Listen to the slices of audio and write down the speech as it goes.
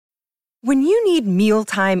When you need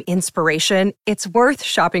mealtime inspiration, it's worth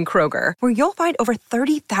shopping Kroger, where you'll find over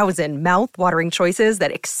 30,000 mouth-watering choices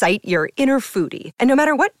that excite your inner foodie. And no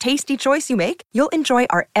matter what tasty choice you make, you'll enjoy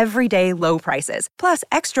our everyday low prices, plus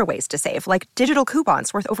extra ways to save, like digital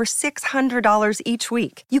coupons worth over $600 each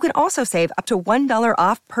week. You can also save up to $1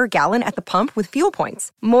 off per gallon at the pump with fuel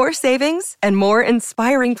points. More savings and more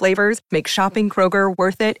inspiring flavors make shopping Kroger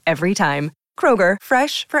worth it every time. Kroger,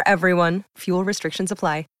 fresh for everyone. Fuel restrictions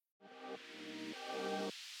apply.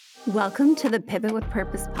 Welcome to the Pivot with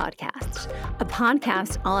Purpose podcast, a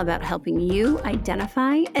podcast all about helping you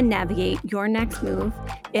identify and navigate your next move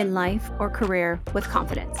in life or career with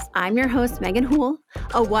confidence. I'm your host, Megan Houle,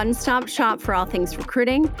 a one-stop shop for all things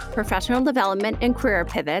recruiting, professional development, and career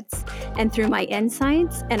pivots. And through my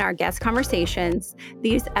insights and our guest conversations,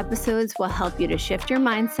 these episodes will help you to shift your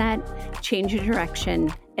mindset, change your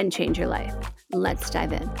direction, and change your life. Let's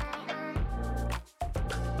dive in.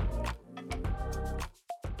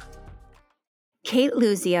 Cate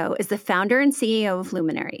Luzio is the founder and CEO of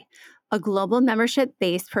Luminary, a global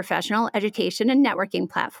membership-based professional education and networking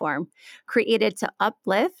platform created to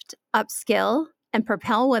uplift, upskill, and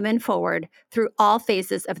propel women forward through all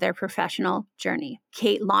phases of their professional journey.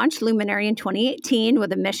 Cate launched Luminary in 2018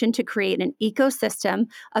 with a mission to create an ecosystem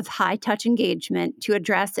of high-touch engagement to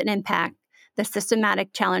address and impact the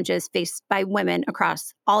systematic challenges faced by women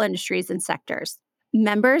across all industries and sectors.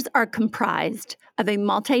 Members are comprised of a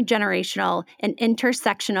multi-generational and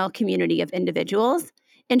intersectional community of individuals,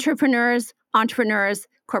 entrepreneurs,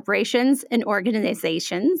 corporations, and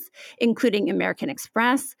organizations, including American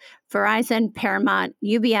Express, Verizon, Paramount,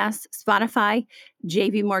 UBS, Spotify,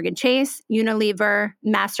 JP Morgan Chase, Unilever,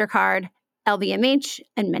 MasterCard, LVMH,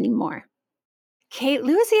 and many more. Cate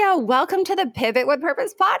Luzio, welcome to the Pivot with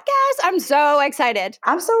Purpose podcast. I'm so excited.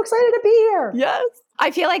 I'm so excited to be here. Yes. I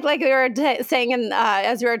feel like we were saying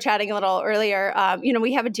as we were chatting a little earlier,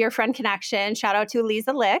 we have a dear friend connection. Shout out to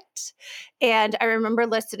Lisa Licht. And I remember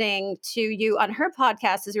listening to you on her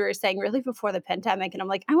podcast, as we were saying, really before the pandemic. And I'm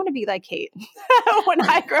like, I want to be like Cate when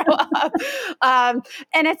I grow up.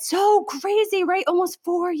 And it's so crazy, right? Almost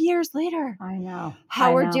 4 years later. I know.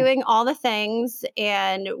 How we're doing all the things,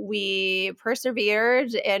 and we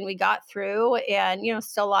persevered and we got through, and,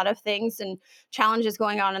 still a lot of things and challenges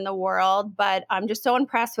going on in the world. But I'm just so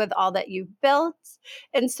impressed with all that you've built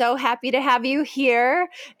and so happy to have you here.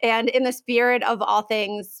 And in the spirit of all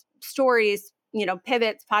things stories,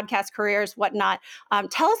 pivots, podcast careers, whatnot,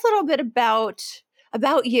 tell us a little bit about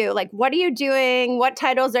you. Like, what are you doing? What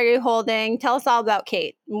titles are you holding? Tell us all about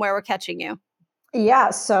Cate and where we're catching you.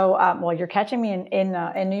 Yeah. So, you're catching me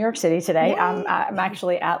in New York City today. I'm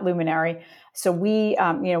actually at Luminary. So we,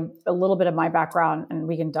 a little bit of my background, and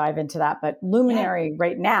we can dive into that. But Luminary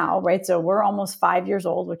right now, right? So we're almost 5 years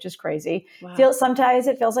old, which is crazy. Wow. Sometimes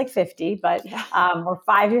it feels like 50, but we're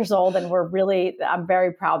 5 years old, and I'm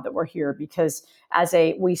very proud that we're here because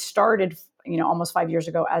we started almost 5 years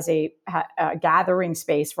ago as a gathering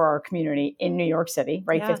space for our community in New York City,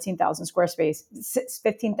 right? 15,000 square feet,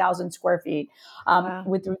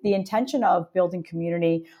 with the intention of building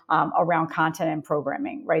community around content and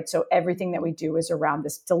programming, right? So everything that we do is around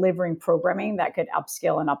this delivering programming that could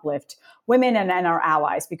upskill and uplift women and our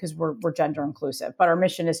allies, because we're gender inclusive, but our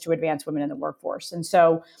mission is to advance women in the workforce. And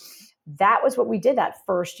so that was what we did that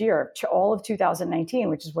first year, to all of 2019,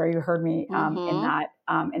 which is where you heard me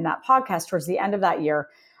in that podcast towards the end of that year.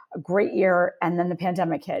 A great year, and then the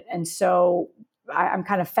pandemic hit, and so I'm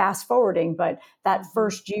kind of fast forwarding, but that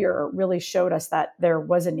first year really showed us that there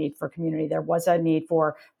was a need for community. There was a need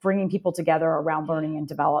for bringing people together around learning and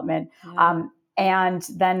development. And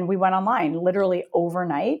then we went online literally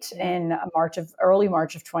overnight in early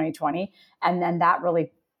March of 2020, and then that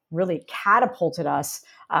really catapulted us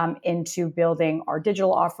into building our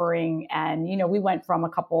digital offering. And, we went from a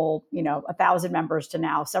couple, 1,000 members to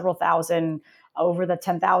now several thousand, over the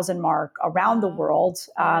 10,000 mark around the world.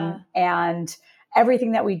 And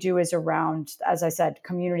everything that we do is around, as I said,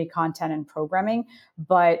 community content and programming.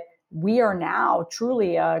 But we are now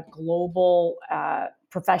truly a global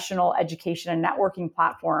professional education and networking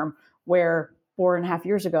platform, where 4.5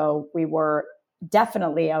 years ago, we were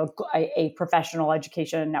definitely a professional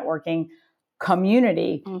education and networking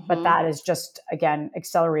community, but that is just, again,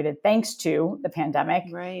 accelerated thanks to the pandemic.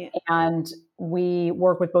 Right. And we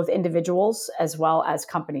work with both individuals as well as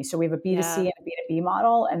companies. So we have a B2C and a B2B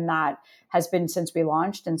model, and that has been since we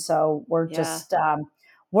launched. And so we're just,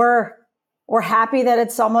 we're happy that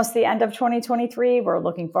it's almost the end of 2023. We're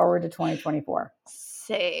looking forward to 2024.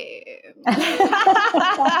 Same.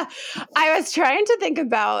 I was trying to think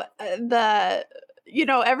about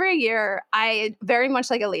every year I very much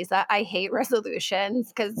like Elisa, I hate resolutions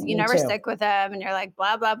because you Me never too. stick with them and you're like,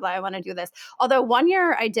 blah, blah, blah, I want to do this. Although one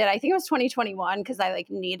year I did, I think it was 2021 because I like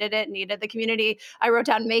needed the community. I wrote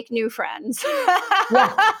down make new friends.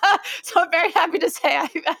 Yeah. So I'm very happy to say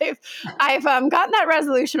I've gotten that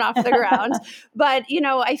resolution off the ground. But,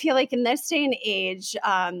 I feel like in this day and age,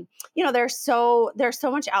 there's so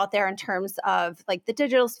much out there in terms of like the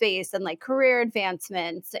digital space and like career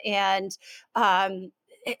advancements and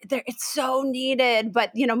it's so needed.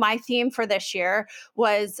 But my theme for this year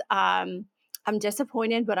was I'm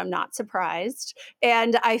disappointed, but I'm not surprised.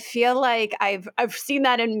 And I feel like I've seen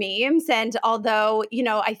that in memes. And although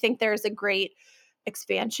I think there's a great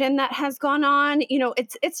expansion that has gone on,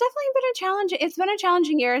 it's definitely been a challenge. It's been a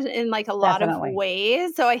challenging year in like a lot of Definitely.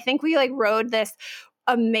 ways. So I think we like rode this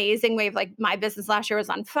amazing wave. Like my business last year was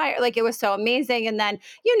on fire. Like it was so amazing. And then,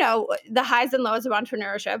 the highs and lows of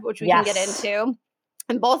entrepreneurship, which we can get Yes. into.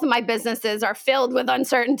 And both of my businesses are filled with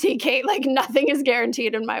uncertainty, Cate. Like nothing is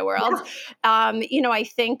guaranteed in my world. I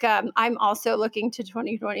think I'm also looking to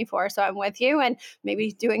 2024. So I'm with you and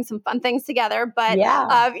maybe doing some fun things together. But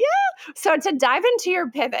Yeah. so to dive into your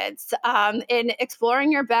pivots, in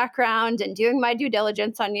exploring your background and doing my due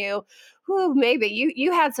diligence on you, maybe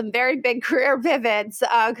you had some very big career pivots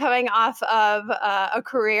coming off of a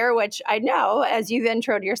career, which I know, as you've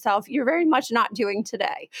introed yourself, you're very much not doing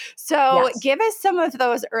today. So Yes. give us some of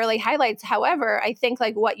those early highlights. However, I think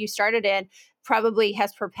like what you started in probably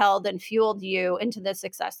has propelled and fueled you into the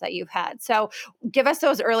success that you've had. So give us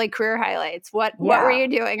those early career highlights. What were Yeah. you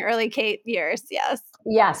doing early Cate years? Yes.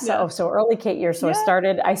 Yes. Yeah. So early Cate years. So Yeah.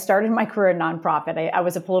 I started my career in nonprofit. I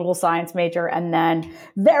was a political science major, and then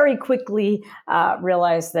very quickly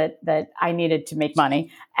realized that I needed to make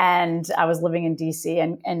money. And I was living in DC,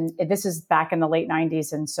 and this is back in the late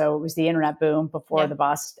 '90s, and so it was the internet boom before the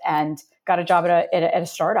bust, and got a job at a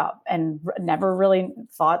startup, and never really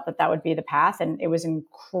thought that would be the path. And it was an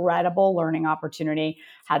incredible learning opportunity.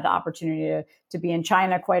 Had the opportunity to be in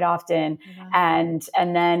China quite often, and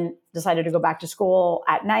then decided to go back to school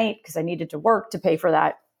at night because I needed to work to pay for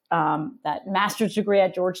that master's degree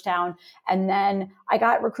at Georgetown. And then I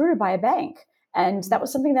got recruited by a bank. And that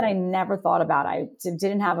was something that I never thought about. I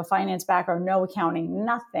didn't have a finance background, no accounting,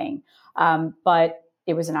 nothing. But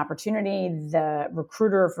it was an opportunity. The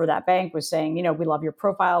recruiter for that bank was saying, we love your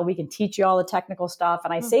profile. We can teach you all the technical stuff.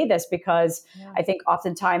 And I say this because I think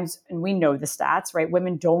oftentimes, and we know the stats, right?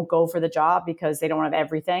 Women don't go for the job because they don't have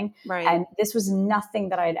everything. Right. And this was nothing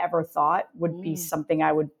that I had ever thought would be something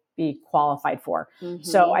I would be qualified for.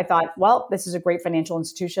 So I thought, well, this is a great financial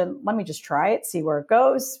institution. Let me just try it, see where it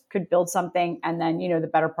goes, could build something. And then, the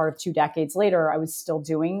better part of 2 decades later, I was still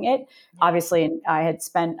doing it. Obviously, I had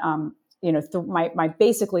spent,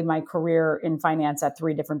 basically my career in finance at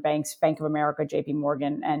 3 different banks, Bank of America, JP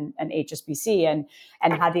Morgan, and HSBC,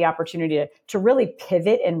 and had the opportunity to really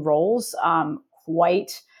pivot in roles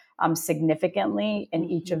quite significantly in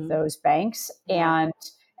each of those banks,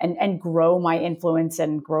 and grow my influence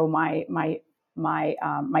and grow my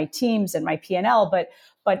teams and my P&L.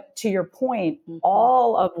 But to your point,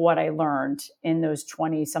 all of what I learned in those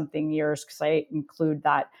 20 something years, because I include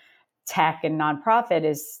that tech and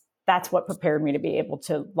nonprofit, that's what prepared me to be able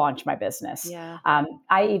to launch my business. Yeah.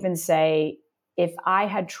 I even say, if I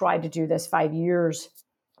had tried to do this 5 years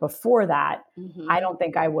before that, I don't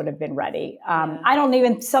think I would have been ready.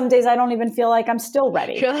 Some days I don't even feel like I'm still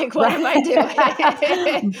ready. You're like, what am I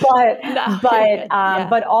doing?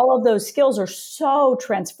 But all of those skills are so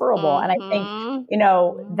transferable. And I think,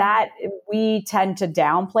 that we tend to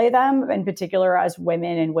downplay them, in particular as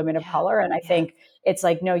women and women of color. And I think it's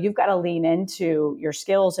like, no, you've got to lean into your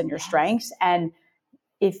skills and your strengths. And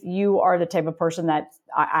if you are the type of person that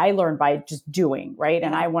I learned by just doing, right?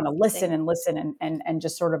 And I want to listen and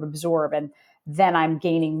just sort of absorb. And then I'm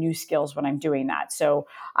gaining new skills when I'm doing that. So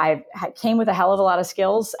I came with a hell of a lot of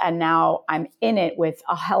skills, and now I'm in it with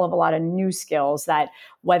a hell of a lot of new skills that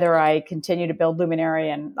whether I continue to build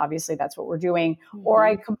Luminary, and obviously that's what we're doing, or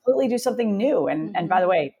I completely do something new. And by the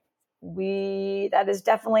way, that is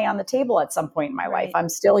definitely on the table at some point in my life. I'm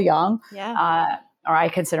still young, or I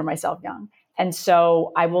consider myself young. And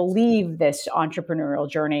so I will leave this entrepreneurial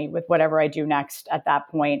journey with whatever I do next at that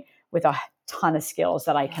point with a ton of skills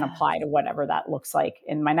that I can apply to whatever that looks like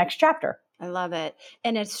in my next chapter. I love it.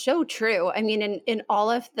 And it's so true. I mean, in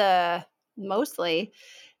all of the mostly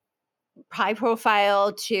high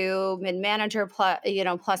profile to mid-manager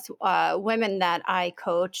plus women that I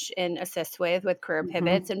coach and assist with career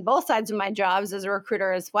pivots and both sides of my jobs as a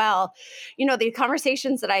recruiter as well. The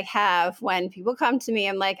conversations that I have when people come to me,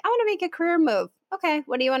 I'm like, I want to make a career move. okay,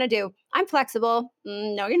 what do you want to do? I'm flexible.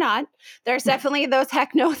 No, you're not. There's definitely those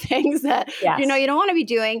heck no things that, you Yes. don't want to be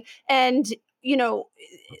doing. And,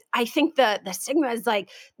 I think the stigma is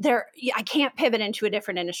like I can't pivot into a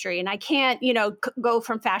different industry and I can't, go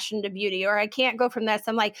from fashion to beauty, or I can't go from this.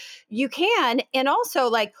 I'm like, you can. And also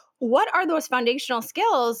like, what are those foundational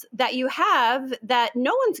skills that you have that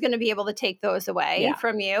no one's going to be able to take those away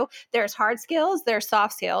from you? There's hard skills, there's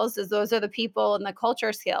soft skills, as those are the people and the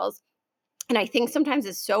culture skills. And I think sometimes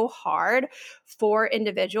it's so hard for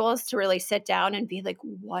individuals to really sit down and be like,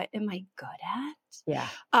 what am I good at? Yeah.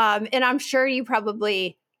 And I'm sure you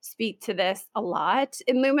probably speak to this a lot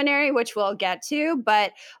in Luminary, which we'll get to,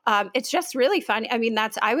 but it's just really fun. I mean,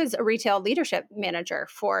 I was a retail leadership manager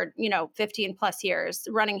for, 15 plus years,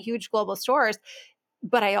 running huge global stores,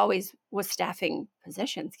 but I always was staffing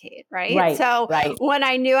positions, Cate, right? Right. So right. when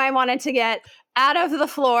I knew I wanted to get out of the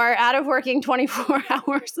floor, out of working 24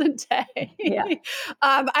 hours a day,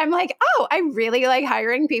 I'm like, oh, I really like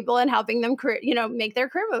hiring people and helping them, make their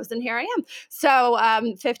career moves. And here I am.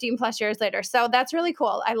 So 15 plus years later. So that's really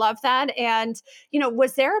cool. I love that. And,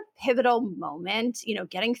 was there a pivotal moment,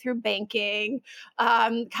 getting through banking,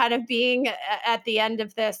 kind of being at the end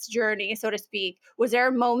of this journey, so to speak? Was there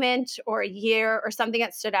a moment or a year or something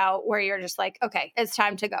that stood out where you're just like, okay, it's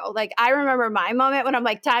time to go? Like, I remember my moment when I'm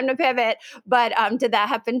like, time to pivot. But did that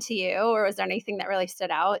happen to you, or was there anything that really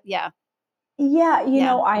stood out? Yeah. Yeah,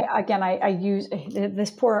 I use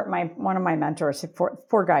this one of my mentors,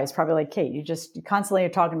 poor guy is probably like, Cate, you constantly are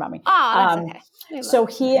talking about me. Oh, that's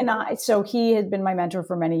okay. So he had been my mentor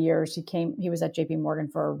for many years. He was at JP Morgan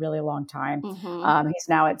for a really long time. Mm-hmm. He's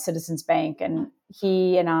now at Citizens Bank, and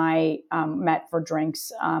he and I met for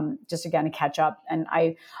drinks, just again to catch up. And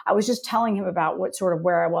I was just telling him about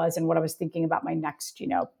where I was and what I was thinking about my next,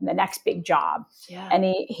 the next big job. Yeah. And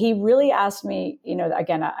he really asked me,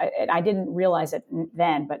 again, I didn't realize it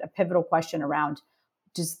then, but a pivotal question around,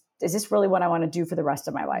 is this really what I want to do for the rest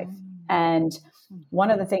of my life? And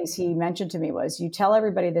one of the things he mentioned to me was, you tell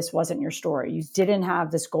everybody this wasn't your story. You didn't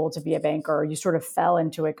have this goal to be a banker. You sort of fell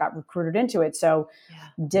into it, got recruited into it. So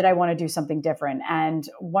did I want to do something different? And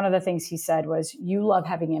one of the things he said was, you love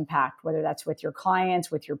having impact, whether that's with your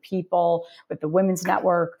clients, with your people, with the Women's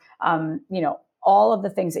Network, all of the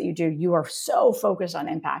things that you do, you are so focused on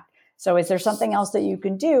impact. So is there something else that you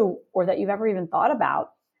can do or that you've ever even thought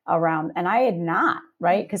about around? And I had not,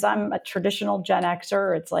 right? Because I'm a traditional Gen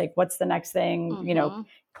Xer. It's like, what's the next thing? Mm-hmm.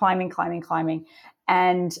 Climbing.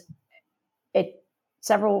 And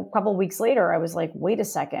couple weeks later, I was like, wait a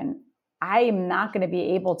second, I am not going to be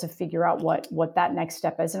able to figure out what that next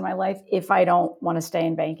step is in my life if I don't want to stay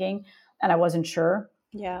in banking. And I wasn't sure.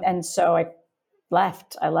 Yeah. And so I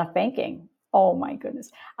left banking. Oh my goodness.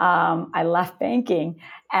 I left banking,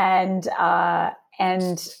 and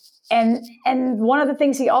one of the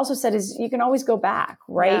things he also said is, you can always go back,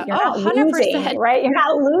 right? Yeah. You're not 100%. losing, right? You're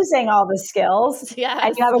not losing all the skills. Yes.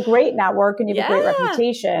 And you have a great network and you have a great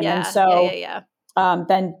reputation. Yeah. And so Yeah.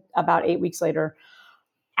 then about 8 weeks later,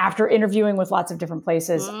 after interviewing with lots of different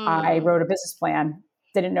places, I wrote a business plan.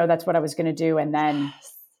 Didn't know that's what I was going to do. And then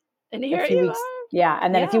and here you are. Yeah.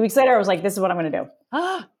 And then a few weeks later, I was like, this is what I'm going to do.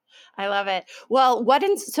 I love it. Well, what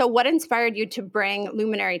inspired you to bring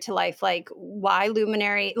Luminary to life? Like, why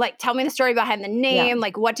Luminary? Like, tell me the story behind the name.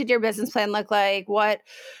 Like, what did your business plan look like?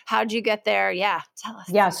 How did you get there? Yeah, tell us.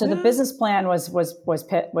 Yeah, so the business plan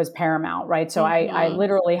was paramount, right? So I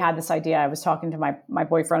literally had this idea. I was talking to my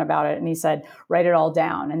boyfriend about it, and he said, write it all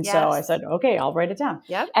down. And so I said, okay, I'll write it down.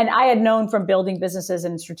 Yep. And I had known from building businesses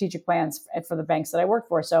and strategic plans for the banks that I worked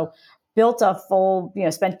for. So built a full,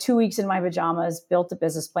 spent 2 weeks in my pajamas, built a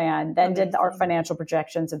business plan, then did our financial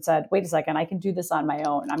projections and said, wait a second, I can do this on my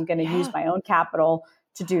own. I'm going to use my own capital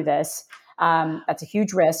to do this. That's a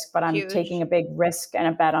huge risk, but I'm taking a big risk and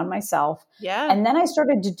a bet on myself. Yeah. And then I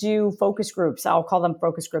started to do focus groups. I'll call them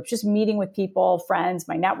focus groups, just meeting with people, friends,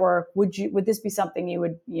 my network. Would this be something you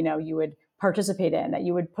would participate in, that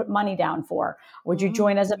you would put money down for? Would you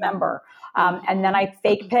join as a member? And then I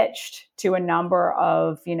fake pitched to a number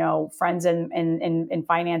of, friends in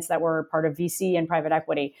finance that were part of VC and private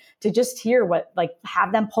equity to just hear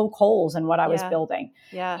have them poke holes in what I was building.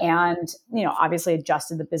 Yeah. And, obviously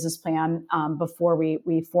adjusted the business plan before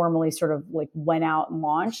we formally sort of went out and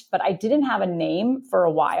launched, but I didn't have a name for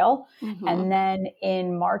a while. Mm-hmm. And then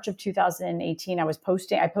in March of 2018, I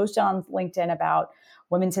posted on LinkedIn about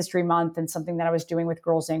Women's History Month and something that I was doing with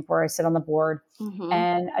Girls Inc., where I sit on the board. Mm-hmm.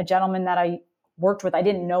 And a gentleman that I worked with, I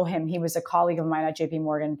didn't know him. He was a colleague of mine at JP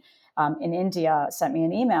Morgan in India, sent me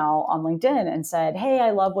an email on LinkedIn and said, hey,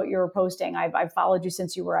 I love what you're posting. I've followed you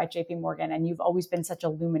since you were at JP Morgan, and you've always been such a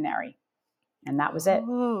luminary. And that was it.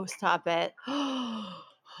 Oh, stop it.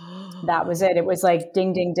 That was it. It was like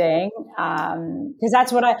ding, ding, ding. Because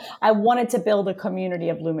that's what I wanted to build a community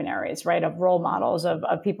of luminaries, right? Of role models, of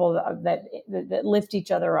people that lift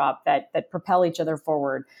each other up, that propel each other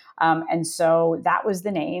forward. And so that was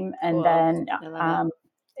the name. And Cool. then I love it.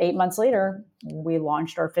 8 months later, we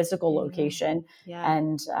launched our physical location. Yeah.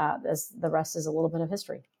 And the rest is a little bit of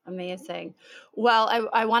history. Amazing. Well,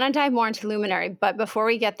 I want to dive more into Luminary, but before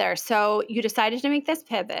we get there, so you decided to make this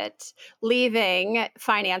pivot, leaving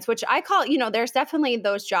finance, which I call, there's definitely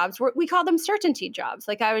those jobs where we call them certainty jobs.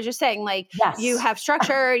 Like I was just saying, like Yes. you have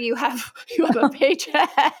structure, you have a paycheck,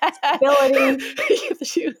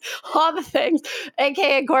 Stability, all the things,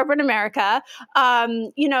 aka corporate America.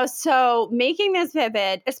 So making this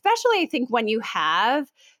pivot, especially I think when you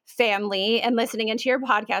have family and listening into your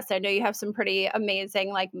podcast, I know you have some pretty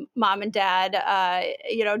amazing like mom and dad,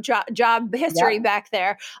 job history back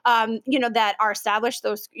there, that are established,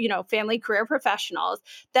 those, family career professionals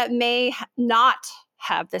that may not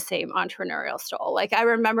have the same entrepreneurial soul. Like I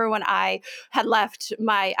remember when I had left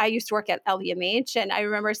I used to work at LVMH, and I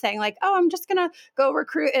remember saying like, oh, I'm just going to go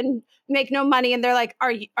recruit and make no money. And they're like,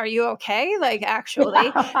 are you okay? Like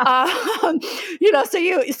actually, so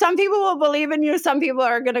some people will believe in you. Some people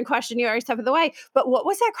are going to question you every step of the way. But what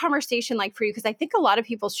was that conversation like for you? Because I think a lot of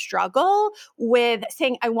people struggle with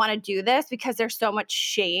saying, I want to do this because there's so much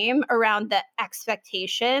shame around the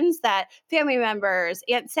expectations that family members,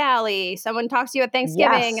 Aunt Sally, someone talks to you at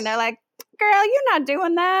Thanksgiving and they're like, girl, you're not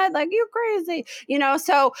doing that. Like, you crazy,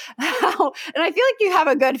 so and I feel like you have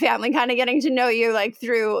a good family kind of getting to know you like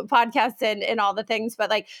through podcasts and all the things, but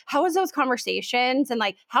like, how was those conversations, and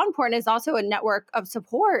like, how important is also a network of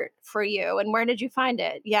support for you, and where did you find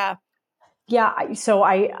it? Yeah. Yeah. So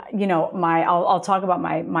I'll talk about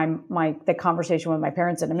the conversation with my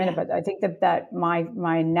parents in a minute, but I think that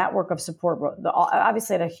my network of support,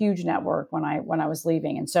 obviously had a huge network when I was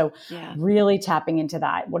leaving. And so really tapping into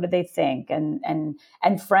that, what did they think? And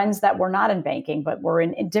friends that were not in banking, but were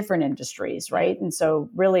in different industries. Right. And so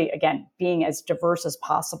really, again, being as diverse as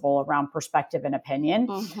possible around perspective and opinion.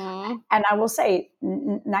 Mm-hmm. And I will say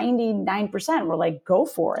 99% were like, go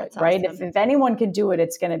for it. That's right. Awesome. If anyone can do it,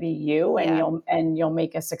 it's going to be you. And you'll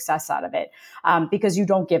make a success out of it, because you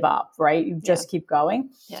don't give up, right? You just keep going.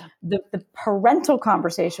 Yeah. The parental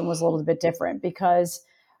conversation was a little bit different, because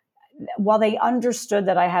while they understood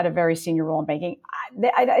that I had a very senior role in banking,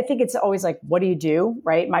 I think it's always like, what do you do,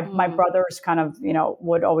 right? My brothers kind of,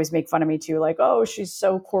 would always make fun of me too, like, oh, she's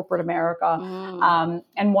so corporate America.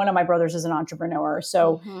 And one of my brothers is an entrepreneur.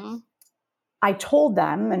 So I told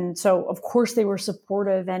them, and so of course they were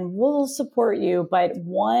supportive and we'll support you. But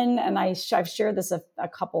I've shared this a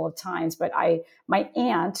couple of times, but my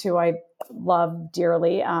aunt, who I love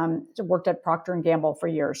dearly, worked at Procter & Gamble for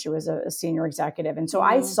years. She was a senior executive. And so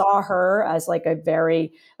I saw her as like a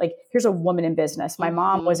very, like, here's a woman in business. My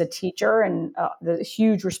mom was a teacher, and the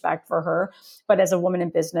huge respect for her. But as a woman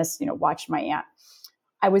in business, watched my aunt.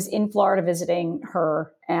 I was in Florida visiting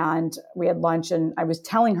her, and we had lunch, and I was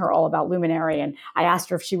telling her all about Luminary, and I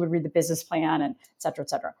asked her if she would read the business plan, and et cetera,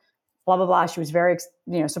 blah, blah, blah. She was very,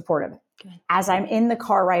 supportive. Good. As I'm in the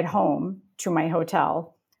car ride home to my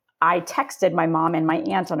hotel, I texted my mom and my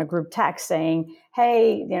aunt on a group text saying,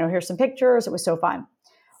 hey, here's some pictures. It was so fun.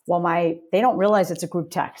 Well, they don't realize it's a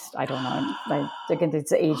group text. I don't know. I think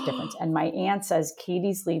it's the age difference. And my aunt says,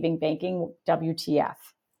 Katie's leaving banking, WTF.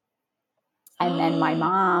 And then my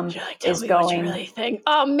mom is going, what you really think.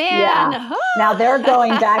 Oh man. Yeah. Now they're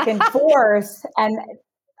going back and forth. And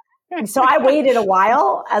so I waited a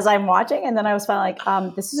while as I'm watching. And then I was finally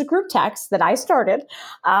like, this is a group text that I started.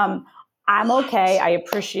 I'm okay. I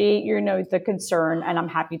appreciate the concern, and I'm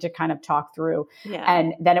happy to kind of talk through. Yeah.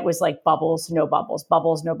 And then it was like bubbles, no bubbles,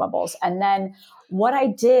 bubbles, no bubbles. And then what I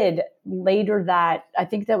did later, I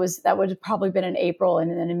think that would have probably been in April. And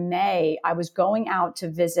then in May, I was going out to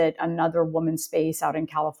visit another woman's space out in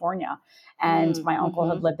California. And my uncle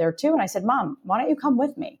had lived there too. And I said, Mom, why don't you come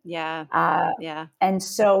with me? Yeah. And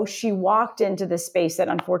so she walked into this space that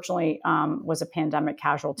unfortunately was a pandemic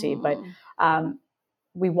casualty. But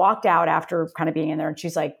we walked out after kind of being in there, and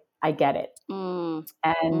she's like, I get it.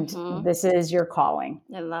 And this is your calling.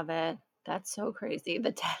 I love it. That's so crazy.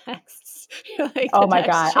 The texts. Oh my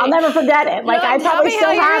God. I'll never forget it. Like, I probably still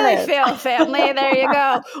have it. Tell me how you really feel, family. There you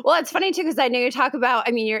go. Well, it's funny too, because I know you talk about,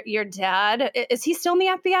 your dad, is he still in the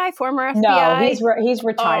FBI? Former FBI? No, he's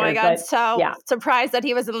retired. Oh my God. Surprised that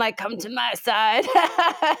he wasn't like, come to my side.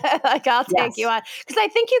 Like, I'll take you on. Because I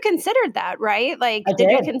think you considered that, right? Like,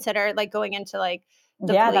 did you consider like going into like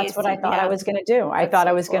the police? That's what I thought I was going to do. I thought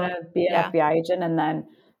I was going to be an FBI agent. And then,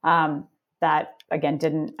 that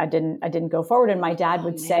again, I didn't go forward. And my dad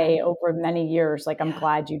would say over many years, like, I'm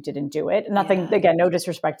glad you didn't do it. Nothing, again, no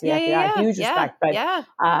disrespect to the FBI, huge respect, but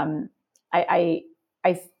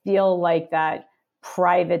I feel like that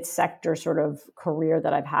private sector sort of career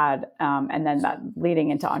that I've had, and then that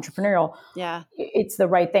leading into entrepreneurial, it's the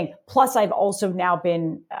right thing. Plus, I've also now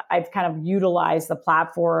I've kind of utilized the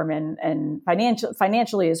platform and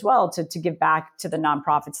financially as well to give back to the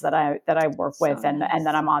nonprofits that I work with, and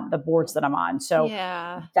that I'm on the boards that I'm on. So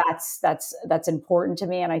that's important to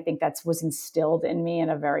me, and I think was instilled in me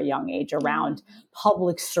in a very young age around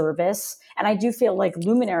public service. And I do feel like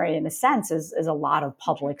Luminary, in a sense, is a lot of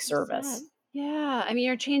public 100%. Service. Yeah. I mean,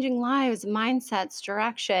 you're changing lives, mindsets,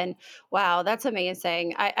 direction. Wow. That's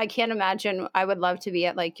amazing. I can't imagine. I would love to be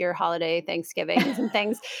at like your holiday Thanksgivings and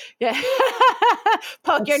things. Yeah.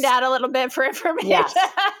 Poke your dad a little bit for information. Yes.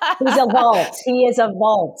 He's a vault. He is a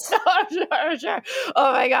vault. Sure.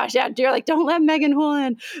 Oh my gosh. Yeah. You're like, don't let Megan Hull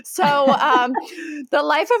in. So the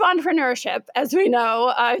life of entrepreneurship, as we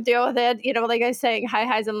know, deal with it, like I was saying, high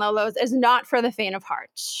highs and low lows, is not for the faint of heart,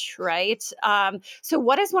 right? So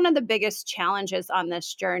what is one of the biggest challenges on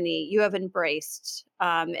this journey you have embraced?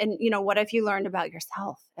 And what have you learned about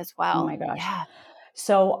yourself as well? Oh my gosh. Yeah.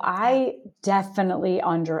 So I definitely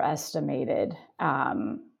underestimated.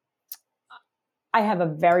 I have a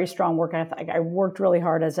very strong work ethic. I worked really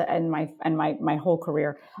hard in my whole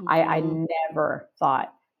career. Mm-hmm. I never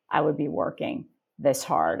thought I would be working this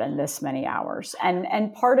hard and this many hours.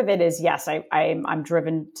 And part of it is, yes, I'm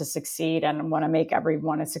driven to succeed and want to make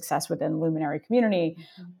everyone a success within the Luminary community,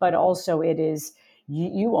 but also it is,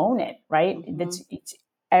 you own it, right? It's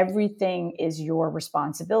everything is your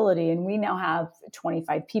responsibility. And we now have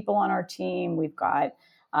 25 people on our team. We've got,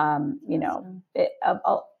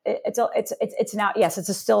 it's now, yes,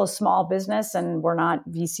 it's still a small business and we're not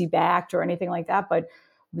VC backed or anything like that, but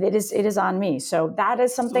it is on me. So that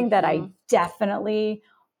is something that I definitely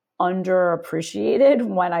underappreciated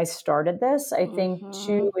when I started this. I think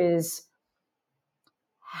too is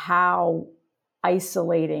how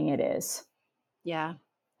isolating it is. Yeah.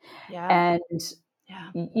 And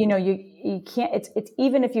you can't, it's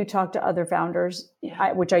even if you talk to other founders,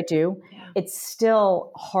 which I do, it's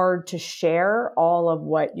still hard to share all of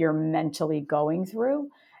what you're mentally going through.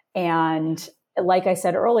 And like I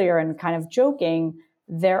said earlier, and kind of joking,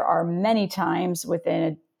 there are many times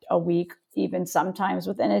within a week, even sometimes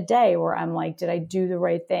within a day, where I'm like, did I do the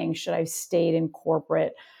right thing? Should I have stayed in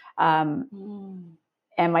corporate? Am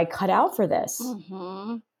I cut out for this?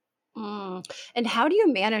 And how do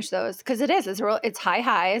you manage those? Because it's high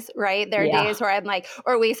highs, right? There are days where I'm like,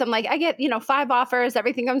 or weeks I'm like, I get, 5 offers,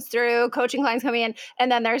 everything comes through, coaching clients coming in. And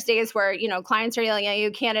then there's days where, clients are yelling at you,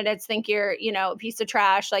 candidates think you're, a piece of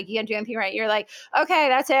trash, like you can't do anything right. You're like, okay,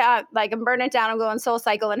 that's it. I'm burning it down. I'm going soul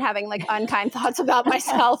cycle and having like unkind thoughts about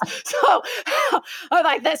myself. So I'm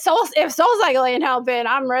like, if soul cycle ain't helping,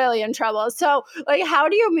 I'm really in trouble. So like, how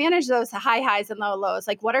do you manage those high highs and low lows?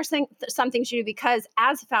 Like, what are some things you do? Because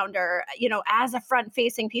as a founder, as a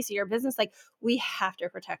front-facing piece of your business, like we have to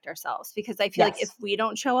protect ourselves, because I feel like if we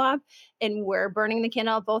don't show up and we're burning the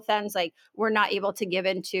candle at both ends, like we're not able to give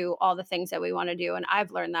into all the things that we want to do. And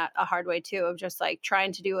I've learned that a hard way too, of just like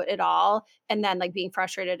trying to do it all and then like being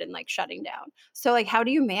frustrated and like shutting down. So like, how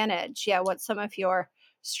do you manage? What's some of your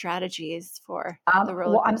strategies for the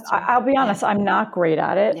roller coaster? I'll be honest, I'm not great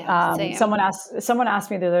at it. Someone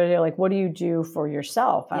asked me the other day, like, what do you do for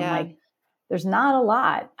yourself? I'm like, there's not a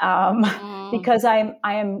lot, because I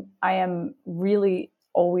am really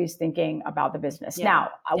always thinking about the business. Now,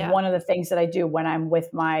 one of the things that I do when I'm with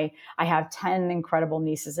I have 10 incredible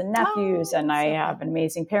nieces and nephews, and I have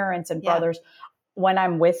amazing parents and brothers. When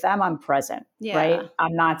I'm with them, I'm present, right?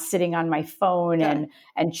 I'm not sitting on my phone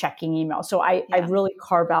and checking email. So I really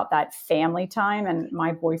carve out that family time, and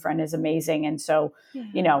my boyfriend is amazing. And so,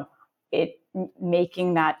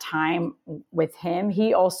 making that time with him,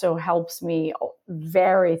 he also helps me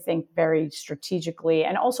think very strategically,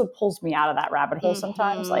 and also pulls me out of that rabbit hole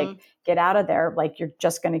sometimes, like get out of there. Like you're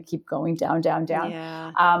just going to keep going down.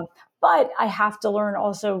 But I have to learn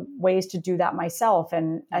also ways to do that myself.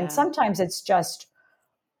 And sometimes it's just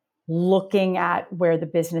looking at where the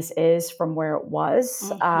business is from where it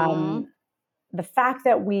was. The fact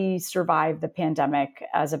that we survived the pandemic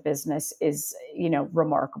as a business is,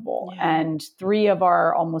 remarkable. And 3 of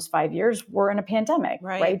our almost 5 years were in a pandemic,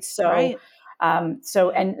 right? So, and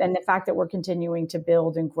the fact that we're continuing to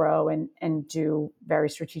build and grow and do very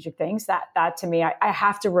strategic things, that to me, I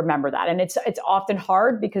have to remember that. And it's often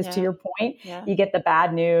hard because to your point, you get the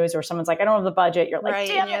bad news, or someone's like, I don't have the budget. You're like,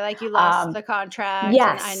 damn, and you're like, you lost the contract.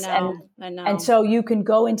 Yes. And I know. And so you can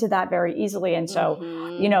go into that very easily. And so,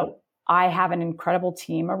 I have an incredible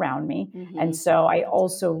team around me. Mm-hmm. And so I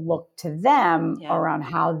also look to them Yeah. around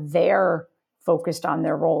how they're focused on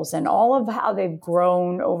their roles and all of how they've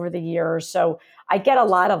grown over the years. So I get a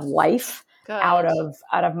lot of life out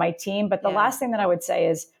of my team. But the last thing that I would say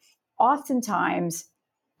is oftentimes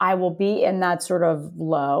I will be in that sort of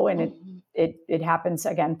low, and it happens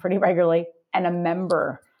again pretty regularly, and a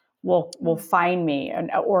member will find me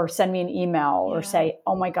or send me an email or say,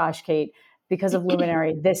 oh my gosh, Cate, because of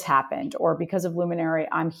Luminary, this happened, or because of Luminary,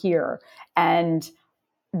 I'm here. And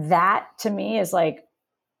that to me is like,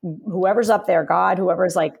 whoever's up there, God,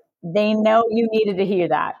 whoever's like, they know you needed to hear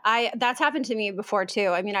that. That's happened to me before too.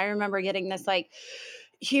 I mean, I remember getting this like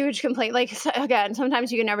huge complaint. Like, again,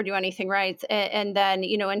 sometimes you can never do anything right. And then,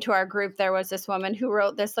 into our group, there was this woman who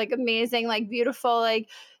wrote this like amazing, like beautiful, like,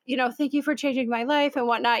 thank you for changing my life and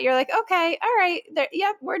whatnot. You're like, okay, all right.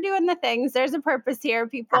 Yep. We're doing the things. There's a purpose here.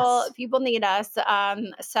 People need us.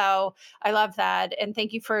 So I love that. And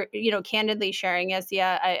thank you for, candidly sharing us.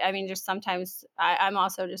 Yeah. I mean, just sometimes I'm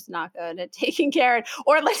also just not good at taking care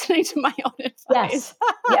or listening to my own advice. Yes.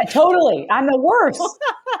 Yeah, totally. I'm the worst.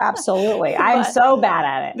 Absolutely. I'm so bad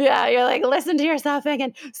at it. Yeah. You're like, listen to yourself,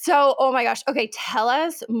 Megan. So, oh my gosh. Okay. Tell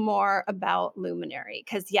us more about Luminary.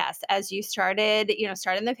 Cause yes, as you started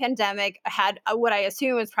in the pandemic, had what I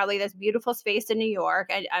assume was probably this beautiful space in New York.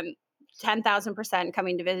 I'm 10,000%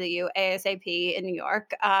 coming to visit you ASAP in New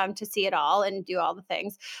York to see it all and do all the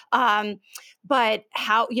things. But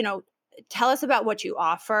how, tell us about what you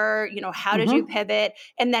offer, how did you pivot?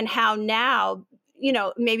 And then how now,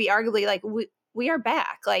 maybe arguably like we are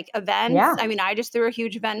back, like events. Yeah. I mean, I just threw a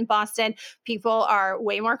huge event in Boston. People are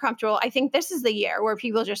way more comfortable. I think this is the year where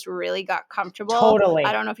people just really got comfortable. Totally.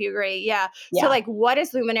 I don't know if you agree. Yeah. So like, what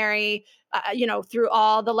is Luminary, through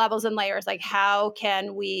all the levels and layers? Like, how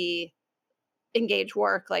can we engage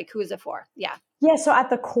work? Like, who is it for? Yeah. Yeah. So at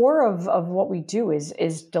the core of what we do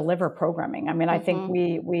is deliver programming. I mean, I think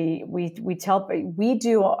we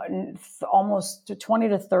do almost 20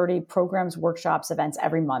 to 30 programs, workshops, events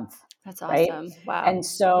every month. That's awesome. Right? Wow. And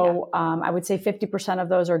so I would say 50% of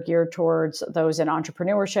those are geared towards those in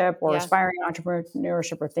entrepreneurship or aspiring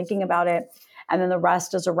entrepreneurship or thinking about it. And then the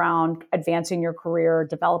rest is around advancing your career,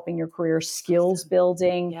 developing your career, skills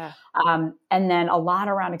building, and then a lot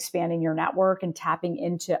around expanding your network and tapping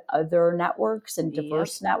into other networks and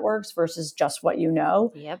diverse networks versus just what you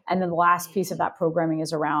know. And then the last piece of that programming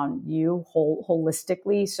is around you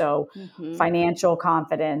holistically. So financial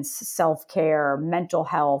confidence, self-care, mental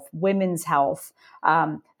health, women's health,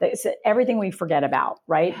 everything we forget about,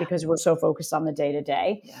 right? Because we're so focused on the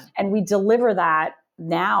day-to-day. And we deliver that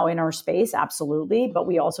now in our space, absolutely. But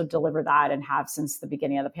we also deliver that and have since the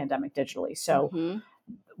beginning of the pandemic digitally. So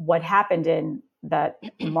what happened in that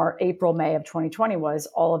April, May of 2020 was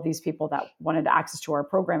all of these people that wanted access to our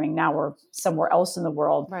programming now were somewhere else in the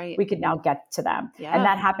world. Right. We could now get to them. And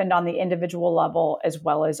that happened on the individual level as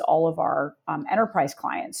well as all of our enterprise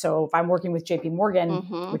clients. So if I'm working with JP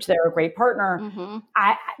Morgan, which they're a great partner,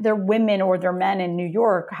 their women or their men in New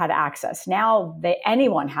York had access. Now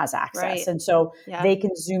anyone has access. And so they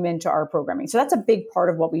can zoom into our programming. So that's a big part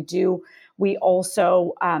of what we do. We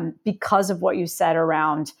also, because of what you said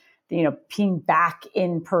around, being back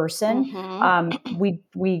in person,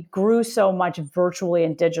 we grew so much virtually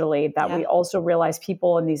and digitally that we also realized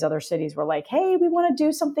people in these other cities were like, hey, we want to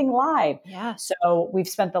do something live. So we've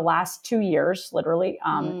spent the last 2 years, literally,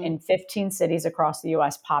 in 15 cities across the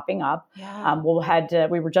US popping up.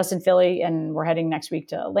 We were just in Philly and we're heading next week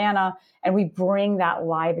to Atlanta. And we bring that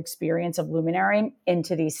live experience of Luminary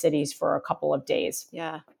into these cities for a couple of days.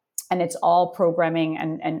 And it's all programming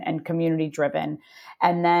and community driven.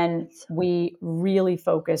 And then we really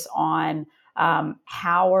focus on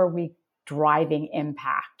how are we driving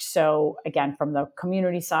impact. So again, from the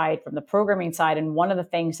community side, from the programming side, and one of the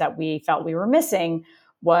things that we felt we were missing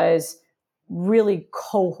was really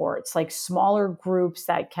cohorts, like smaller groups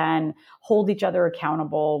that can hold each other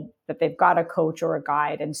accountable, that they've got a coach or a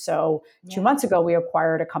guide. And so 2 months ago, we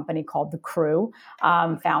acquired a company called The Crew,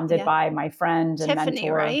 founded by my friend and Tiffany,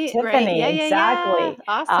 mentor, right? Tiffany. Right. Exactly.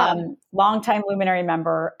 Awesome. Longtime Luminary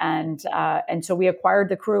member. And so we acquired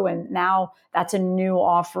The Crew, and now that's a new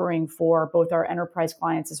offering for both our enterprise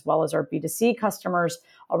clients as well as our B2C customers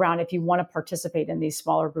around if you want to participate in these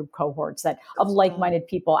smaller group cohorts of like-minded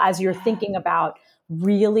people as you're thinking about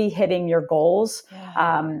really hitting your goals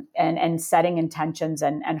and setting intentions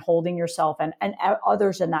and holding yourself and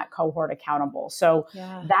others in that cohort accountable. So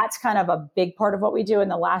that's kind of a big part of what we do.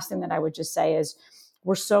 And the last thing that I would just say is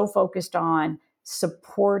we're so focused on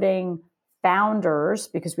supporting founders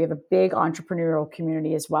because we have a big entrepreneurial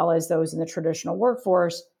community as well as those in the traditional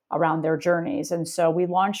workforce around their journeys. And so we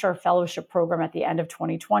launched our fellowship program at the end of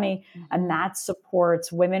 2020, and that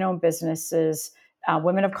supports women-owned businesses,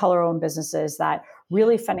 women of color-owned businesses that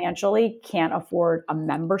really financially can't afford a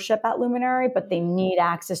membership at Luminary, but they need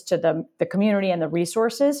access to the community and the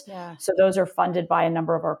resources. Yeah. So those are funded by a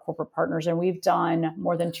number of our corporate partners, and we've done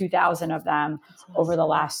more than 2,000 of them over the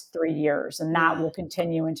last 3 years, and that will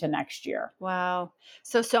continue into next year. Wow.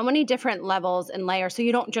 So many different levels and layers. So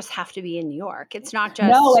you don't just have to be in New York. It's not just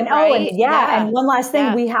No, and right. and one last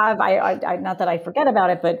thing we have, I not that I forget about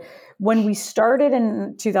it, but when we started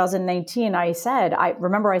in 2019, I said I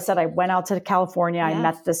went out to California. I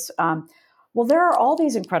met this. Well, there are all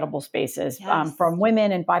these incredible spaces from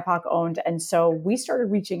women and BIPOC owned, and so we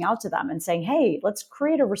started reaching out to them and saying, "Hey, let's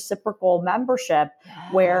create a reciprocal membership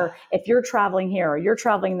where if you're traveling here or you're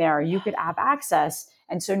traveling there, you could have access."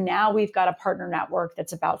 And so now we've got a partner network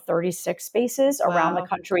that's about 36 spaces around the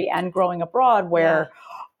country and growing abroad, where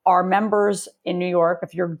our members in New York,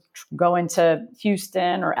 if you're going to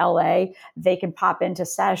Houston or LA, they can pop into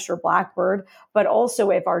Sesh or Blackbird. But also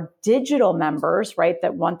if our digital members, right,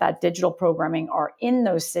 that want that digital programming are in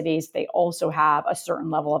those cities, they also have a certain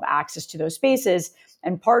level of access to those spaces.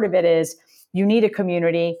 And part of it is you need a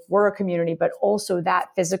community, we're a community, but also that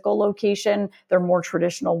physical location, they're more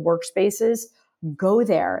traditional workspaces. Go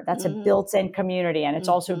there. That's a built-in community. And it's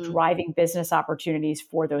also driving business opportunities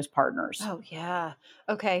for those partners. Oh, yeah.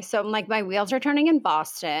 Okay. So like my wheels are turning in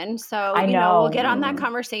Boston. So, I know. We'll get on that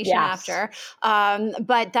conversation after.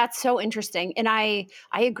 But that's so interesting. And I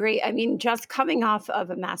agree. I mean, just coming off of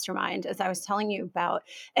a mastermind, as I was telling you about,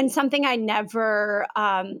 and something I never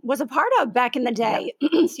was a part of back in the day.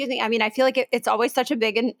 Excuse me. I mean, I feel like it's always such a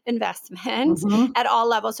big investment at all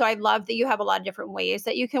levels. So I love that you have a lot of different ways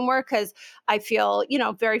that you can work, because I feel,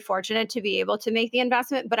 very fortunate to be able to make the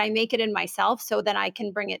investment, but I make it in myself so then I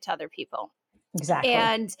can bring it to other people. Exactly.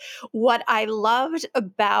 And what I loved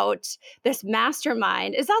about this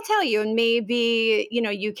mastermind is, I'll tell you, and maybe,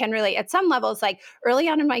 you can relate at some levels, like early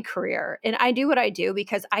on in my career, and I do what I do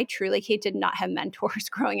because I truly, Kate, did not have mentors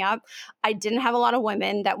growing up. I didn't have a lot of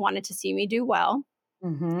women that wanted to see me do well.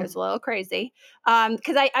 It was a little crazy.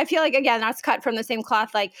 Because I feel like, again, that's cut from the same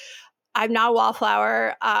cloth. Like, I'm not a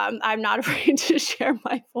wallflower. I'm not afraid to share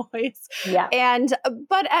my voice. Yeah.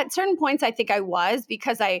 But at certain points, I think I was,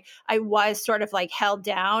 because I was sort of like held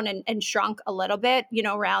down and shrunk a little bit,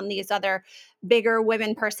 around these other bigger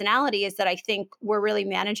women personalities that I think were really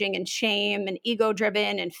managing and shame and ego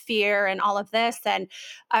driven and fear and all of this. And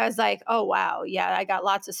I was like, oh, wow. Yeah, I got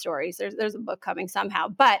lots of stories. There's a book coming somehow.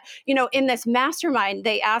 But, in this mastermind,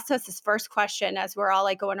 they asked us this first question as we're all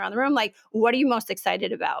like going around the room, like, what are you most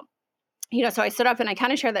excited about? So I stood up and I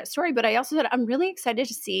kind of shared that story, but I also said, I'm really excited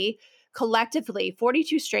to see collectively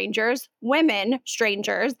 42 strangers, women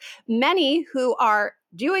strangers, many who are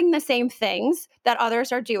doing the same things that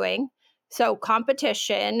others are doing. So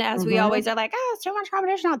competition, as we always are like, it's too much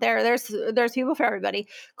competition out there. There's people for everybody,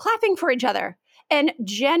 clapping for each other and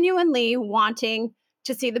genuinely wanting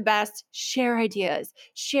to see the best, share ideas,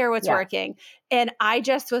 share what's working. And I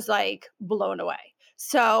just was like blown away.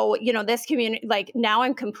 So, this community, like now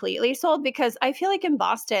I'm completely sold, because I feel like in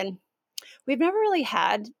Boston, we've never really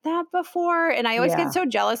had that before. And I always get so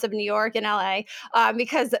jealous of New York and LA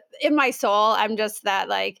because in my soul, I'm just that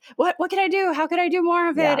like, what can I do? How can I do more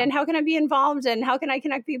of it? And how can I be involved? And how can I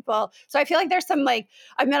connect people? So I feel like there's some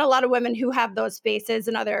I've met a lot of women who have those spaces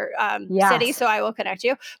in other cities. So I will connect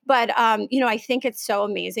you. But, I think it's so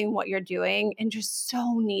amazing what you're doing and just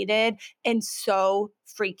so needed and so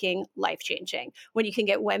freaking life-changing when you can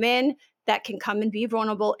get women that can come and be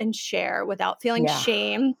vulnerable and share without feeling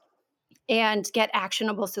shame and get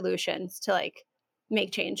actionable solutions to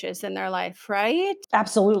make changes in their life, right?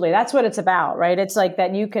 Absolutely. That's what it's about, right? It's like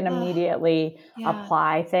that you can immediately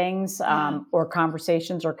apply things or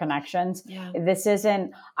conversations or connections. This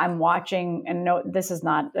isn't, I'm watching, and no, this is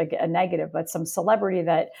not a negative, but some celebrity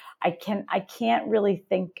that I can't really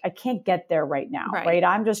think, I can't get there right now, right?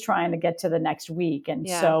 I'm just trying to get to the next week. And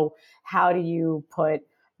so how do you put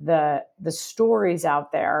the stories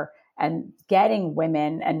out there and getting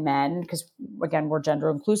women and men, because again, we're gender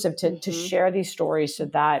inclusive, to share these stories so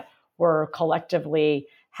that we're collectively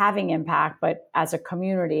having impact, but as a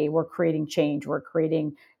community, we're creating change, we're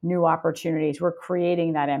creating new opportunities, we're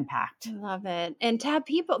creating that impact. I love it. And to have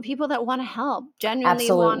people that want to help,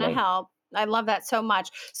 genuinely want to help. I love that so much.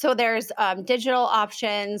 So there's digital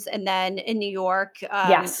options, and then in New York,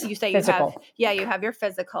 you say physical. You have your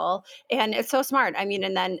physical, and it's so smart. I mean,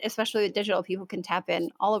 and then especially with digital, people can tap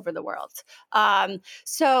in all over the world.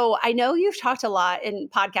 So I know you've talked a lot in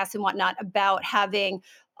podcasts and whatnot about having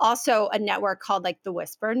also a network called like the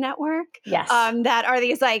Whisper Network. Yes. That are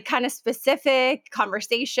these like kind of specific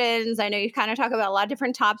conversations. I know you kind of talk about a lot of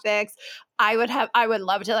different topics. I would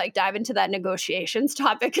love to like dive into that negotiations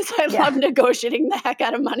topic because I love negotiating the heck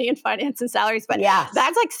out of money and finance and salaries. But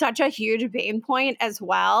that's like such a huge pain point as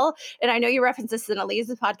well. And I know you referenced this in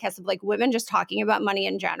Elise's podcast of like women just talking about money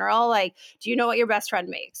in general. Like, do you know what your best friend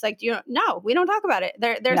makes? Like, no, we don't talk about it.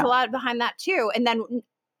 There's a lot behind that too. And then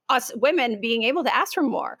us women being able to ask for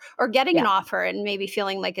more or getting an offer and maybe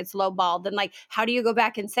feeling like it's lowballed. And like, how do you go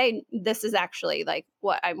back and say, this is actually like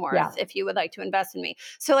what I'm worth if you would like to invest in me?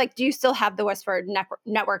 So like, do you still have the Whisper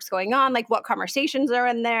networks going on? Like what conversations are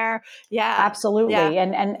in there? Yeah, absolutely.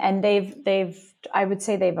 And they've, I would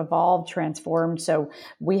say they've evolved, transformed. So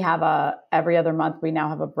we have every other month, we now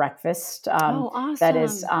have a breakfast awesome. that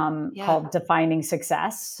is called Defining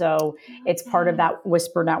Success. So it's part of that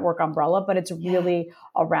Whisper Network umbrella, but it's really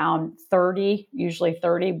around 30, usually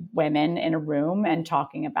 30 women in a room and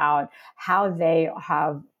talking about how they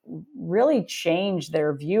have really changed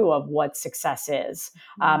their view of what success is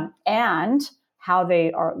and how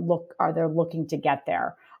they're looking to get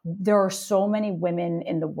there. There are so many women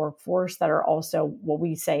in the workforce that are also what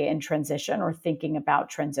we say in transition or thinking about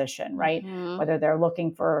transition, right? Whether they're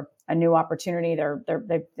looking for a new opportunity,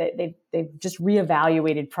 they've just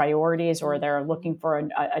reevaluated priorities, or they're looking for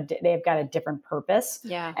they've got a different purpose.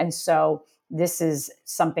 Yeah. And so this is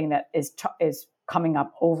something that is coming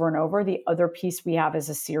up over and over. The other piece we have is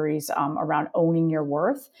a series around owning your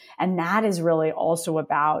worth. And that is really also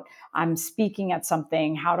about, I'm speaking at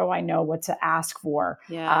something, how do I know what to ask for?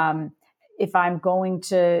 Yeah. If I'm going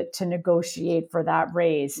to negotiate for that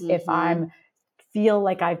raise, if I'm feel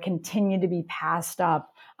like I continue to be passed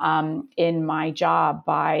up in my job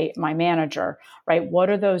by my manager, right? What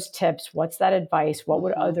are those tips? What's that advice? What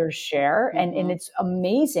would others share? And it's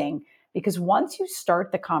amazing, because once you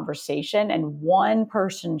start the conversation and one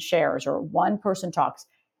person shares or one person talks,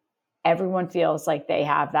 everyone feels like they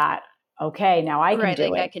have that, okay, now I can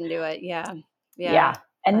do it. I can do it. Yeah.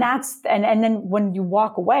 And and then when you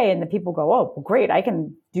walk away and the people go, oh, well, great, I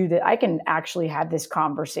can do that. I can actually have this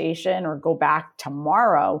conversation or go back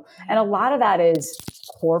tomorrow. And a lot of that is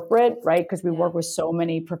corporate, right? Because we work with so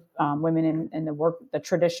many women in the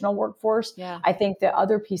traditional workforce. I think the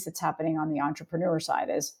other piece that's happening on the entrepreneur side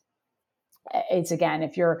is, it's again,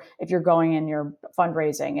 if you're going in your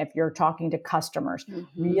fundraising, if you're talking to customers,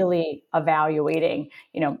 really evaluating,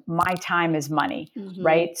 my time is money,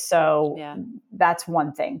 right? So that's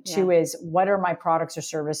one thing. Two is, what are my products or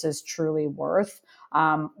services truly worth?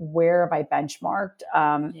 Where have I benchmarked?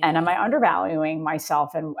 And am I undervaluing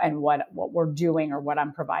myself and what we're doing or what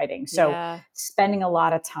I'm providing? So spending a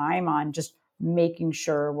lot of time on just making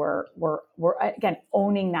sure we're again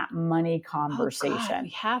owning that money conversation. Oh God, we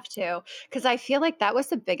have to, because I feel like that was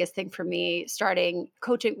the biggest thing for me starting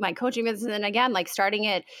my coaching business, and again, like starting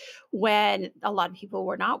it when a lot of people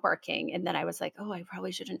were not working, and then I was like, oh, I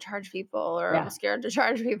probably shouldn't charge people, or I'm scared to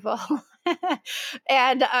charge people.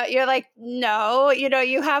 And you're like, no,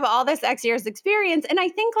 you have all this X years experience. And I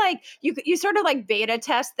think like you sort of like beta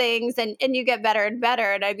test things and you get better and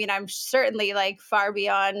better. And I mean, I'm certainly like far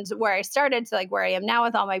beyond where I started to like where I am now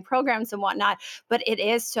with all my programs and whatnot. But it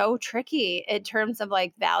is so tricky in terms of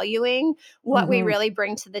like valuing what we really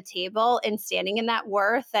bring to the table and standing in that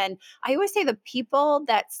worth. And I always say the people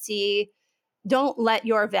that don't let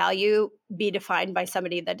your value be defined by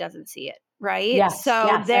somebody that doesn't see it. Right. Yes, so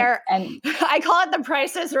yes. there, and I call it the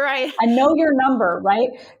Price is Right. And know your number, right?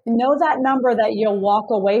 Know that number that you'll walk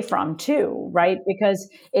away from too, right? Because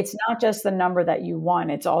it's not just the number that you want.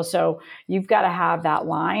 It's also, you've got to have that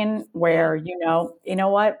line where, you know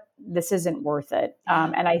what, this isn't worth it.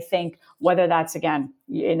 And I think whether that's, again,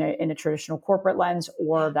 in a traditional corporate lens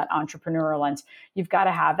or that entrepreneurial lens, you've got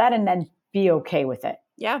to have that and then be okay with it.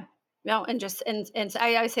 Yeah. No, and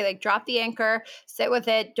I always say, like, drop the anchor, sit with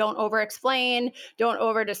it, don't over explain, don't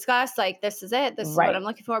over discuss, like, this is it, this is what I'm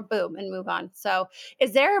looking for, boom, and move on. So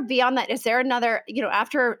is there beyond that, is there another,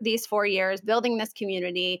 after these 4 years building this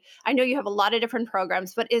community, I know you have a lot of different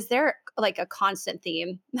programs, but is there like a constant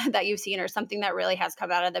theme that you've seen or something that really has come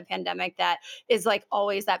out of the pandemic that is like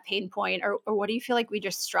always that pain point, or what do you feel like we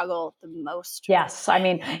just struggle the most? Yes. I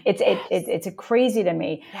mean, it's crazy to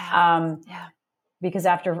me. Because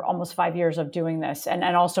after almost 5 years of doing this, and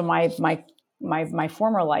also my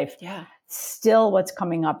former life, still what's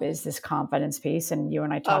coming up is this confidence piece. And you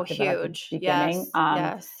and I talked about at the beginning.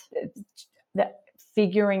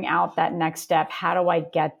 Figuring out that next step. How do I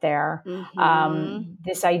get there?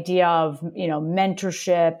 This idea of,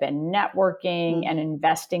 mentorship and networking and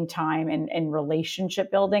investing time in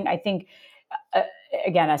relationship building. I think uh,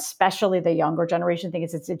 again, especially the younger generation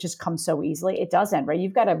thinks it just comes so easily. It doesn't, right?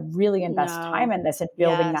 You've got to really invest time in this and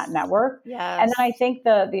building that network. And then I think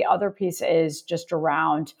the other piece is just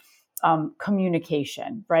around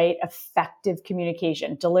communication, right? Effective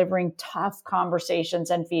communication, delivering tough conversations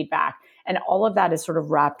and feedback. And all of that is sort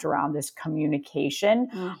of wrapped around this communication,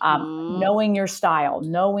 knowing your style,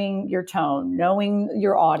 knowing your tone, knowing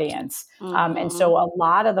your audience. And so a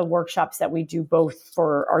lot of the workshops that we do both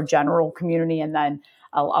for our general community and then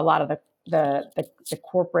a lot of the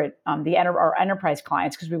corporate, our enterprise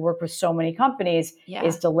clients, because we work with so many companies,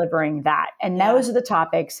 is delivering that. And those are the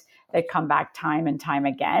topics that come back time and time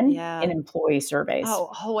again in employee surveys. Oh,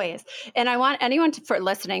 always. And I want anyone for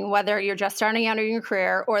listening, whether you're just starting out in your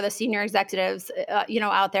career or the senior executives,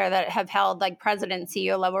 out there that have held like president,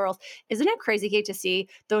 CEO level roles. Isn't it crazy, Kate, to see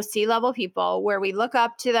those C-level people where we look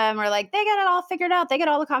up to them or like, they got it all figured out, they get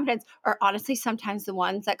all the confidence, or honestly, sometimes the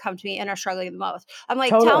ones that come to me and are struggling the most. I'm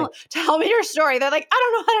like, tell me your story. They're like, I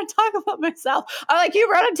don't know how to talk about myself. I'm like, you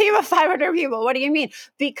run a team of 500 people. What do you mean?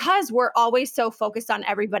 Because we're always so focused on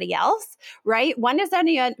everybody else. Right? When does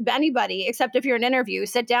anybody, except if you're an interview,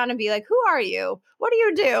 sit down and be like, who are you? What do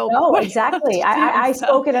you do? No, exactly. I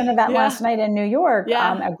spoke at an event last night in New York,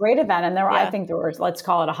 a great event. And I think there were, let's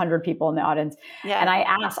call it 100 people in the audience. And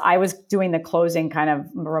I was doing the closing kind of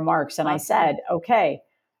remarks. And I said, okay,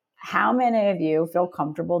 how many of you feel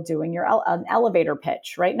comfortable doing an elevator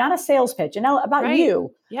pitch, right? Not a sales pitch, about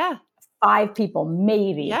you. Yeah. 5 people,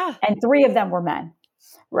 maybe. Yeah. And 3 of them were men.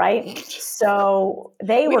 Right. So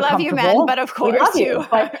we were love comfortable. You men, but of course we love you.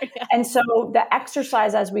 But, and so the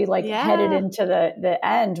exercise as we headed into the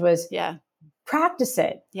end was practice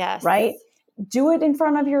it. Yes. Right. Do it in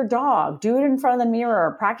front of your dog, do it in front of the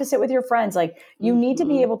mirror, practice it with your friends. Like you need to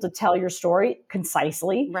be able to tell your story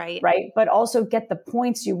concisely. Right. But also get the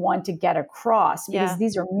points you want to get across because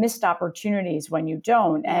these are missed opportunities when you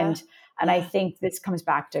don't. And I think this comes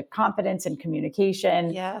back to confidence and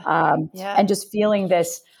communication and just feeling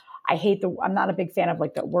this. I'm not a big fan of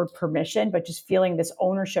like the word permission, but just feeling this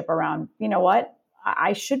ownership around, you know what?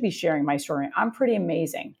 I should be sharing my story. I'm pretty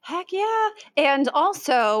amazing. Heck yeah. And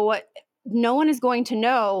also, no one is going to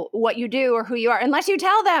know what you do or who you are unless you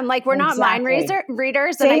tell them. Like we're not mind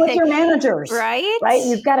readers. Same with your managers, right?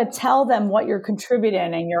 You've got to tell them what you're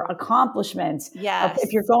contributing and your accomplishments. Yes.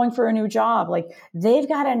 If you're going for a new job, like they've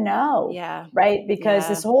got to know, right? Because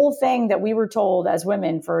this whole thing that we were told as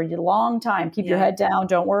women for a long time, keep your head down,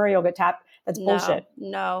 don't worry, you'll get tapped. That's bullshit.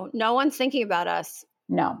 No one's thinking about us.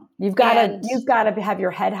 No, you've got to have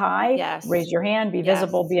your head high, raise your hand, be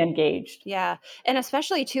visible, be engaged. Yeah. And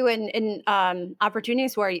especially too in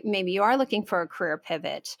opportunities where maybe you are looking for a career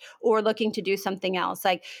pivot or looking to do something else,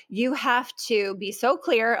 like you have to be so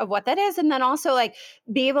clear of what that is. And then also like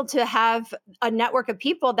be able to have a network of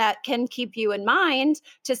people that can keep you in mind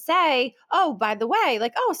to say, oh, by the way,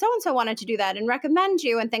 like, oh, so-and-so wanted to do that and recommend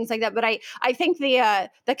you and things like that. But I think the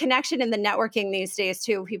connection and the networking these days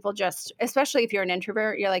too, people just, especially if you're an introvert,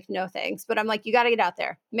 you're like, no thanks. But I'm like, you got to get out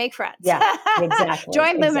there, make friends. Yeah, exactly.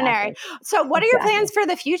 Join Luminary. So what are your plans for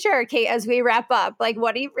the future, Kate, as we wrap up? Like,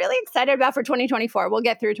 what are you really excited about for 2024? We'll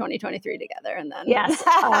get through 2023 together. And then. Yes,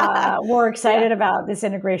 we're excited about this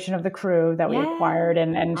integration of the crew that we acquired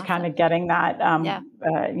and awesome. Kind of getting that,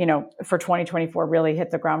 for 2024, really hit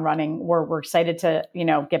the ground running. We're excited to,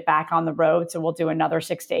 get back on the road. So we'll do another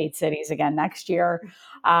 6 to 8 cities again next year.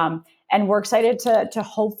 And we're excited to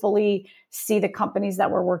hopefully see the companies that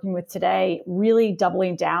we're working with today really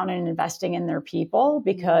doubling down and investing in their people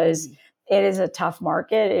because it is a tough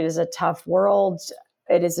market. It is a tough world.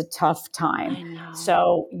 It is a tough time.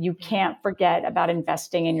 So you can't forget about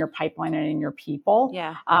investing in your pipeline and in your people.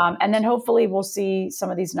 Yeah. And then hopefully we'll see some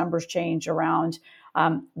of these numbers change around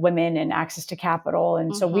women and access to capital.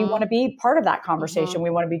 And so we want to be part of that conversation.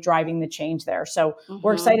 We want to be driving the change there. So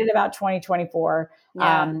we're excited about 2024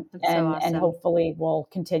 and hopefully we'll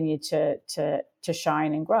continue to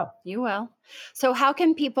shine and grow. You will. So how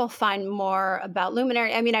can people find more about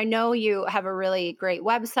Luminary? I mean, I know you have a really great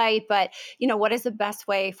website, but what is the best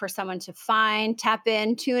way for someone to find, tap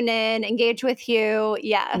in, tune in, engage with you?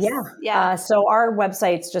 Yes. Yeah. So our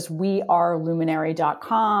website's just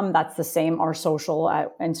weareluminary.com. That's the same. Our social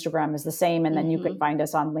at Instagram is the same. And then you can find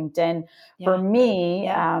us on LinkedIn. Yeah. For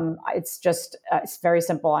me, it's very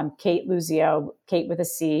simple. I'm Cate Luzio, Cate with a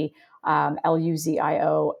C,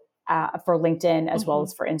 Luzio. For LinkedIn as well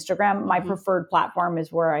as for Instagram. My preferred platform is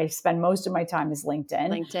where I spend most of my time is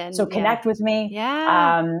LinkedIn. So connect with me.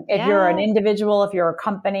 If you're an individual, if you're a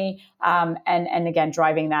company, and again,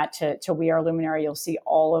 driving that to We Are Luminary, you'll see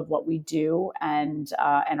all of what we do and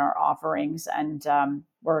our offerings. And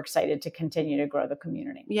we're excited to continue to grow the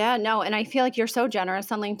community. Yeah, no. And I feel like you're so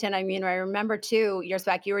generous on LinkedIn. I mean, I remember 2 years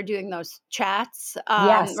back, you were doing those chats,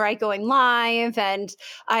 Yes. right? Going live. And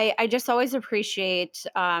I just always appreciate,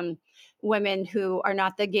 women who are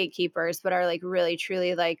not the gatekeepers, but are like really,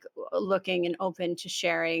 truly like looking and open to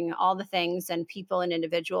sharing all the things and people and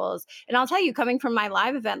individuals. And I'll tell you, coming from my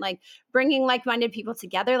live event, like bringing like-minded people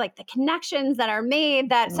together, like the connections that are made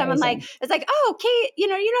that someone like, it's like, oh, Cate, you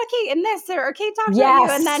know Cate in this, or Cate talks about you.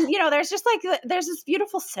 And then, there's just like, there's this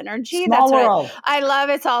beautiful synergy. Small world. I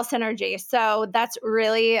love. It's all synergy. So that's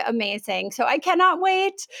really amazing. So I cannot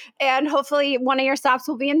wait. And hopefully one of your stops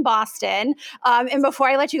will be in Boston. And before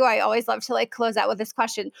I let you go, I always love to like close out with this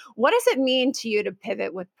question. What does it mean to you to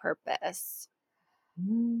pivot with purpose?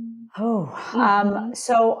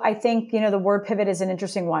 So I think, the word pivot is an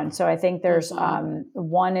interesting one. So I think there's,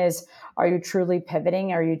 one is, are you truly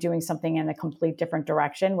pivoting? Are you doing something in a complete different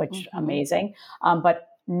direction, which amazing. But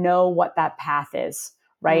know what that path is,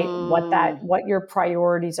 right? What your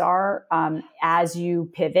priorities are, as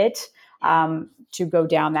you pivot, to go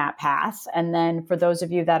down that path. And then for those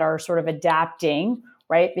of you that are sort of adapting,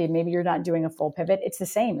 right? Maybe you're not doing a full pivot. It's the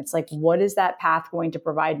same. It's like, what is that path going to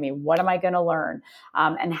provide me? What am I going to learn?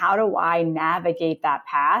 And how do I navigate that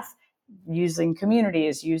path using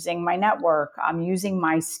communities, using my network, using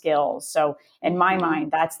my skills? So in my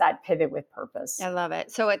mind, that's that pivot with purpose. I love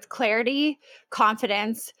it. So it's clarity,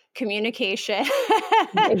 confidence, communication.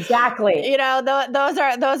 Exactly. Those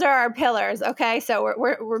are our pillars. Okay. So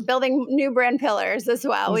we're building new brand pillars as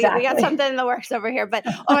well. Exactly. We got something in the works over here, but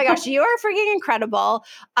oh my gosh, you are freaking incredible.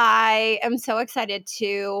 I am so excited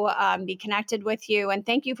to be connected with you, and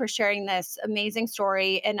thank you for sharing this amazing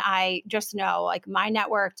story. And I just know like my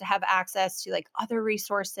network to have access to like other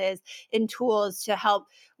resources and tools to help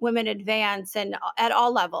women advance and at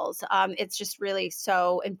all levels. It's just really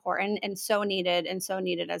so important and so needed as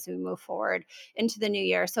we move forward into the new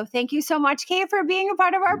year. So thank you so much, Cate, for being a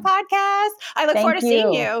part of our podcast. I look forward to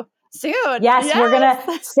seeing you soon. Yes, we're going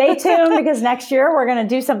to stay tuned because next year we're going to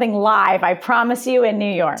do something live. I promise you, in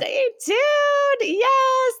New York. Stay tuned.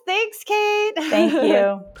 Yes. Thanks, Cate. Thank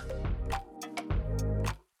you.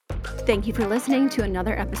 Thank you for listening to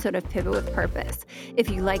another episode of Pivot with Purpose. If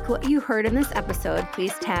you like what you heard in this episode,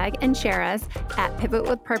 please tag and share us at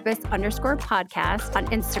pivotwithpurpose_podcast on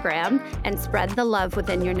Instagram and spread the love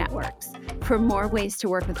within your networks. For more ways to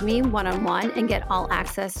work with me one-on-one and get all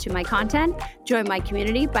access to my content, join my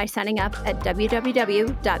community by signing up at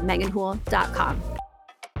www.meganhool.com.